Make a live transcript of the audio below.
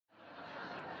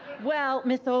Well,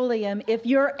 Miss Oleum, if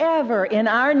you're ever in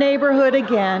our neighborhood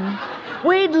again,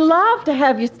 we'd love to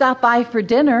have you stop by for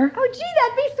dinner. Oh, gee,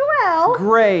 that'd be swell.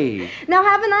 Great. Now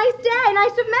have a nice day.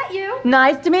 Nice to have met you.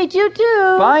 Nice to meet you,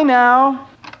 too. Bye now.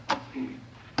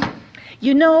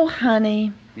 You know,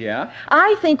 honey, Yeah?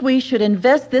 I think we should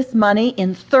invest this money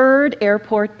in third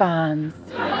airport bonds.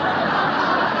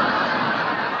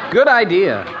 Good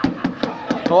idea.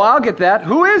 Well, I'll get that.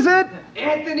 Who is it?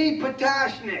 Anthony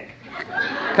Potashnik.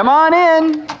 Come on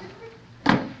in.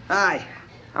 Hi,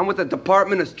 I'm with the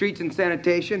Department of Streets and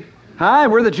Sanitation. Hi,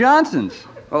 we're the Johnsons.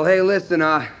 Well, hey, listen,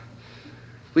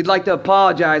 we'd like to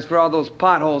apologize for all those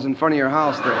potholes in front of your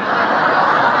house there.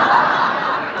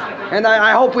 And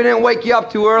I hope we didn't wake you up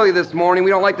too early this morning.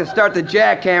 We don't like to start the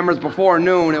jackhammers before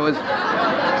noon. It's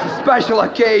a special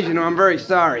occasion, I'm very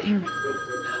sorry.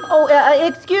 Oh,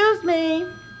 excuse me.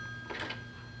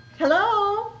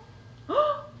 Hello?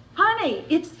 Honey,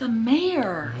 it's the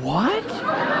mayor. What?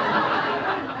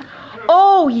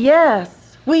 Oh,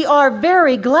 yes. We are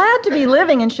very glad to be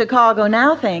living in Chicago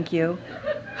now, thank you.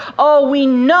 Oh, we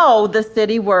know the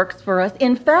city works for us.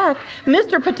 In fact,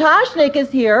 Mr. Potashnik is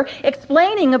here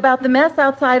explaining about the mess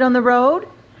outside on the road.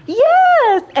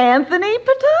 Yes, Anthony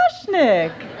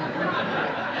Potashnik.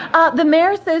 The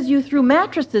mayor says you threw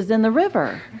mattresses in the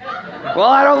river. Well,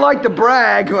 I don't like to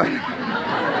brag, but...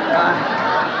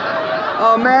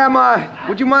 ma'am,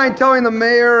 would you mind telling the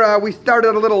mayor we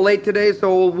started a little late today,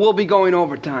 so we'll be going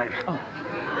overtime. Oh.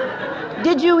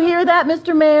 Did you hear that,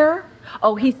 Mr. Mayor?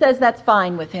 Oh, he says that's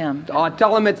fine with him. Oh,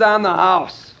 tell him it's on the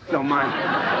house. Don't mind.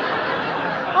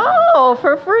 Oh,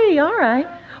 for free, all right.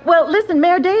 Well, listen,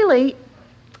 Mayor Daley.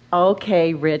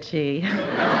 Okay, Richie.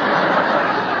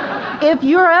 If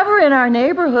you're ever in our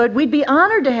neighborhood, we'd be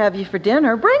honored to have you for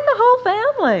dinner. Bring the whole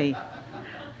family.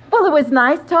 Well, it was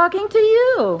nice talking to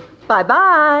you.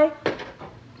 Bye-bye.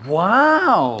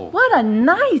 Wow. What a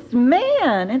nice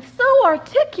man, and so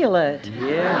articulate.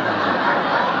 Yeah.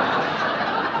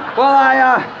 Well,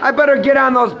 I better get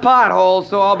on those potholes,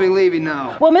 so I'll be leaving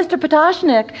now. Well, Mr.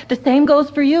 Potashnik, the same goes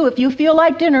for you. If you feel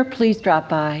like dinner, please drop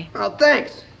by. Well,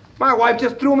 thanks. My wife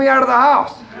just threw me out of the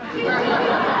house.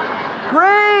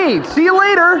 Great. See you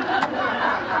later.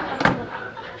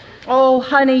 Oh,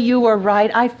 honey, you were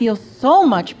right. I feel so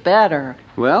much better.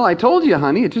 Well, I told you,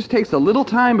 honey, it just takes a little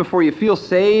time before you feel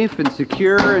safe and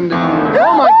secure and... Oh,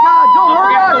 my God, don't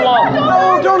hurt us!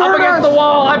 No, don't hurt us! Up against the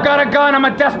wall. I've got a gun. I'm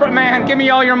a desperate man. Give me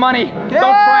all your money. Don't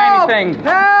try anything.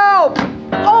 Help!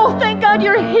 Oh, thank God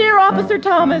you're here, Officer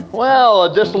Thomas. Well,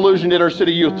 a disillusioned inner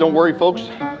city youth. Don't worry, folks.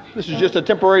 This is just a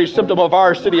temporary symptom of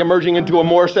our city emerging into a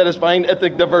more satisfying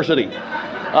ethnic diversity.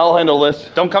 I'll handle this.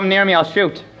 Don't come near me. I'll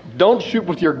shoot. Don't shoot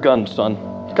with your gun, son.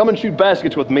 Come and shoot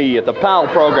baskets with me at the PAL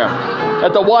program,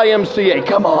 at the YMCA.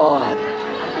 Come on.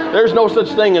 There's no such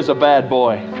thing as a bad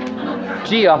boy.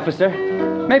 Gee, officer,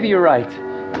 maybe you're right.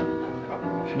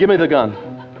 Give me the gun.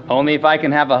 Only if I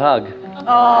can have a hug.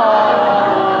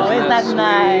 Oh, isn't that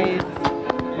nice?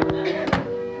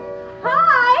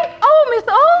 Hi. Oh, Miss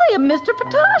Oleum, Mr.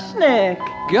 Potashnik.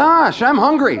 Gosh, I'm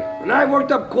hungry. And I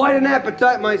worked up quite an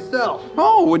appetite myself.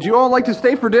 Oh, would you all like to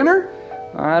stay for dinner?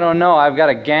 I don't know. I've got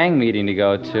a gang meeting to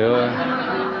go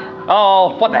to.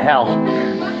 Oh, what the hell?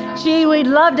 Gee, we'd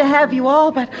love to have you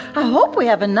all, but I hope we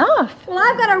have enough. Well,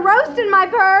 I've got a roast in my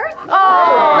purse.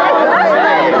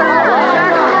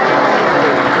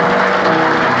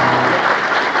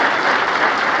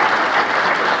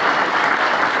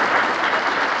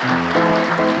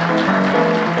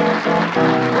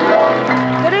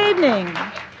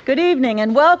 Good evening,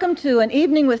 and welcome to An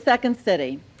Evening with Second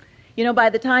City. You know, by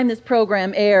the time this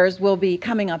program airs, we'll be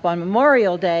coming up on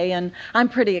Memorial Day, and I'm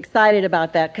pretty excited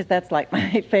about that because that's like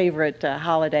my favorite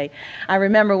holiday. I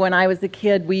remember when I was a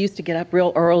kid, we used to get up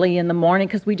real early in the morning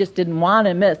because we just didn't want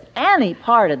to miss any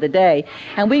part of the day.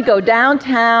 And we'd go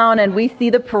downtown and we'd see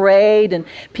the parade, and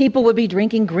people would be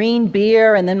drinking green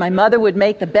beer, and then my mother would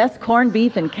make the best corned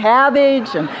beef and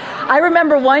cabbage. And I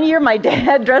remember one year my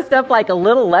dad dressed up like a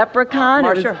little leprechaun.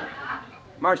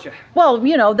 Marcia. Well,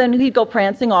 you know, then he'd go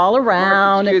prancing all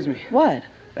around. Excuse me. What?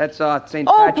 That's St.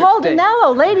 Oh, Patrick's Paul Day.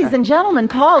 Dinello, ladies and gentlemen,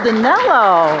 Paul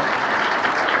Dinello.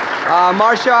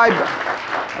 Marcia, I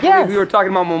Yes. believe we were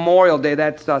talking about Memorial Day.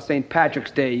 That's St.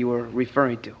 Patrick's Day you were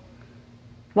referring to.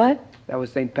 What? That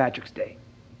was St. Patrick's Day.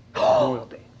 Memorial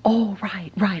Day. Oh,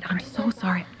 right. I'm so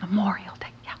sorry. Memorial Day.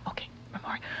 Yeah, okay,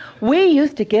 Memorial. We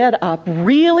used to get up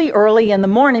really early in the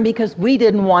morning because we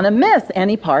didn't want to miss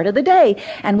any part of the day.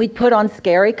 And we'd put on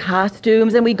scary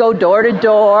costumes, and we'd go door to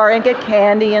door and get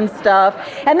candy and stuff.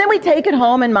 And then we'd take it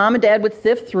home, and Mom and Dad would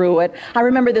sift through it. I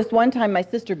remember this one time my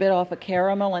sister bit off a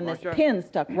caramel, and this pin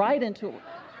stuck right into it.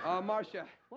 Marcia.